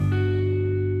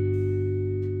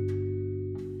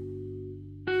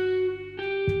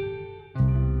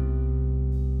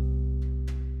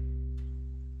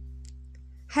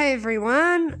Hey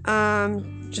everyone,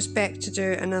 just back to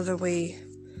do another wee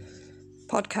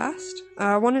podcast.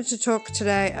 I wanted to talk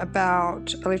today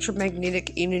about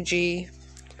electromagnetic energy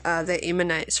that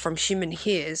emanates from human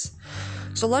hairs.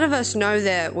 So a lot of us know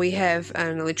that we have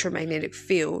an electromagnetic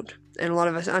field, and a lot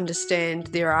of us understand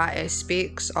there are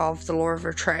aspects of the law of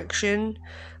attraction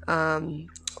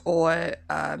or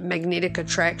magnetic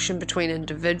attraction between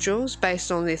individuals based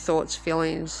on their thoughts,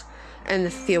 feelings, and the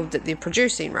field that they're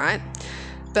producing, right?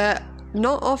 But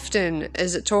not often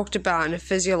is it talked about in a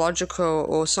physiological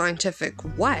or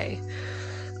scientific way.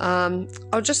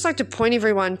 I'd just like to point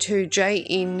everyone to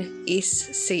JNSCI,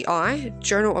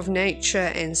 Journal of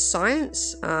Nature and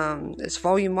Science. It's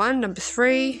Volume 1, Number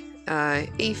 3,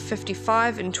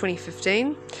 E55 in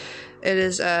 2015. It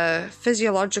is a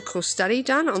physiological study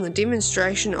done on the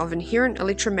demonstration of inherent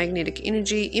electromagnetic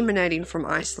energy emanating from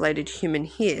isolated human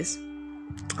hairs.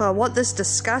 What this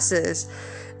discusses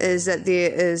is that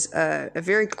there is a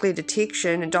very clear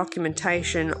detection and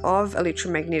documentation of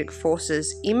electromagnetic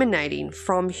forces emanating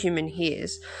from human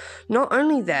hairs. Not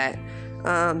only that,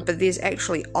 but there's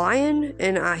actually iron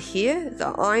in our hair. The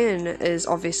iron is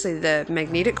obviously the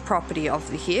magnetic property of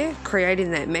the hair,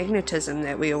 creating that magnetism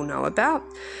that we all know about.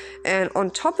 And on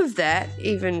top of that,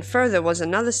 even further, was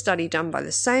another study done by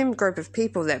the same group of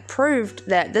people that proved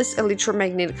that this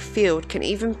electromagnetic field can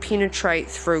even penetrate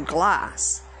through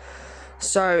glass.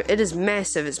 So it is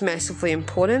massive, it's massively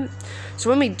important.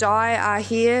 So when we dye our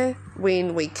hair,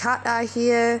 when we cut our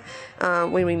hair,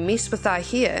 when we mess with our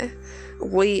hair,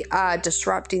 we are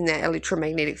disrupting that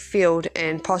electromagnetic field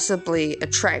and possibly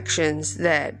attractions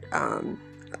that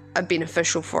are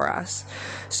beneficial for us.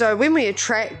 So when we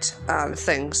attract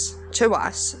things to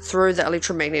us through the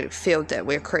electromagnetic field that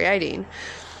we're creating,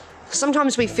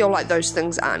 sometimes we feel like those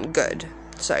things aren't good.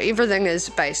 So everything is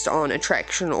based on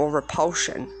attraction or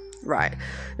repulsion. Right.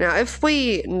 Now, if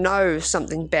we know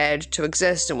something bad to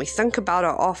exist and we think about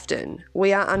it often,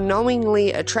 we are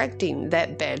unknowingly attracting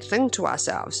that bad thing to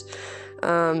ourselves.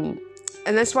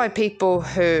 And that's why people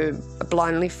who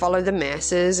blindly follow the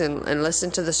masses and listen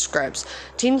to the scripts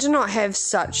tend to not have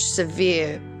such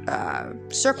severe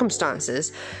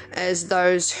circumstances as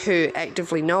those who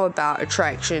actively know about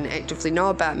attraction, actively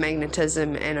know about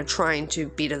magnetism, and are trying to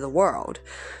better the world.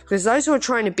 Because those who are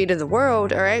trying to better the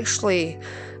world are actually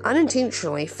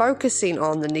unintentionally focusing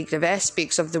on the negative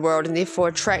aspects of the world and therefore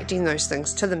attracting those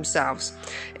things to themselves.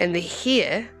 And the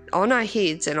hair on our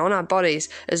heads and on our bodies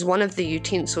is one of the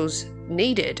utensils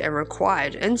needed and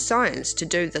required in science to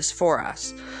do this for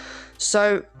us.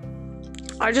 So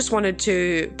I just wanted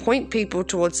to point people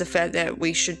towards the fact that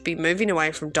we should be moving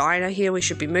away from dyeing our hair. We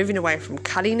should be moving away from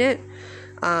cutting it.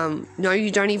 No, you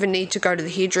don't even need to go to the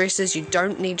hairdressers. You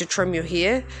don't need to trim your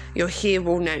hair. Your hair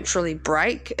will naturally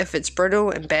break. If it's brittle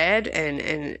and bad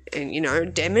and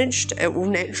damaged, it will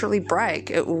naturally break.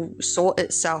 It will sort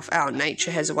itself out. Nature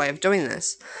has a way of doing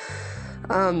this.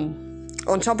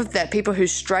 On top of that, people who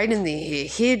straighten their hair,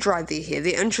 hair dry their hair,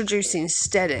 they're introducing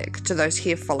static to those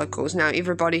hair follicles. Now,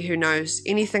 everybody who knows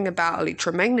anything about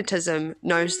electromagnetism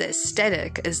knows that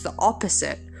static is the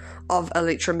opposite of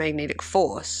electromagnetic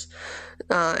force.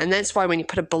 And that's why when you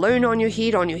put a balloon on your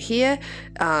head, on your hair,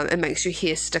 it makes your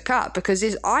hair stick up because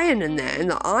there's iron in there, and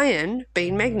the iron,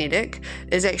 being magnetic,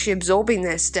 is actually absorbing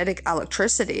that static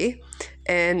electricity,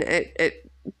 and it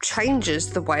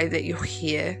changes the way that your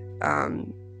hair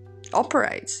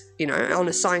operates, on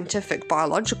a scientific,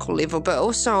 biological level, but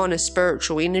also on a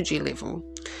spiritual energy level.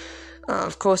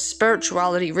 Of course,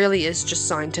 spirituality really is just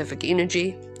scientific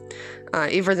energy.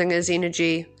 Everything is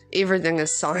energy. Everything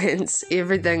is science.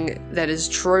 Everything that is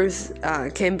truth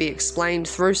can be explained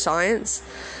through science,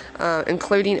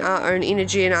 including our own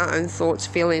energy and our own thoughts,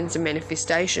 feelings, and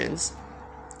manifestations.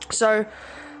 So,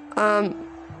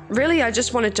 really, I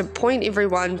just wanted to point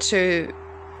everyone to,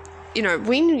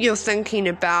 when you're thinking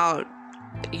about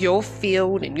your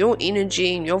field and your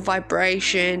energy and your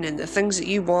vibration and the things that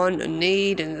you want and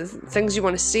need and the things you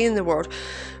want to see in the world,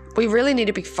 we really need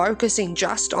to be focusing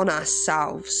just on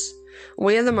ourselves.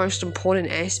 We are the most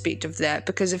important aspect of that,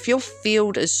 because if your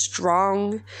field is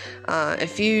strong,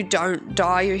 if you don't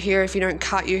dye your hair, if you don't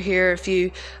cut your hair, if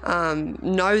you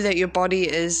know that your body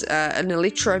is an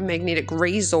electromagnetic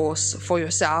resource for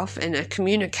yourself and a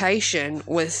communication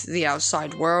with the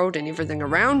outside world and everything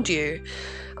around you,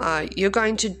 you're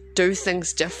going to do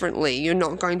things differently. You're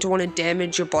not going to want to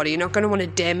damage your body. You're not going to want to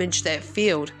damage that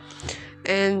field.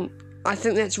 And I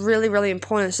think that's really, really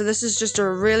important. So this is just a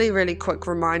really, really quick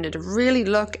reminder to really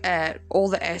look at all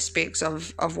the aspects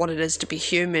of what it is to be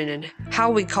human and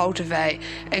how we cultivate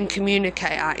and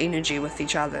communicate our energy with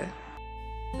each other.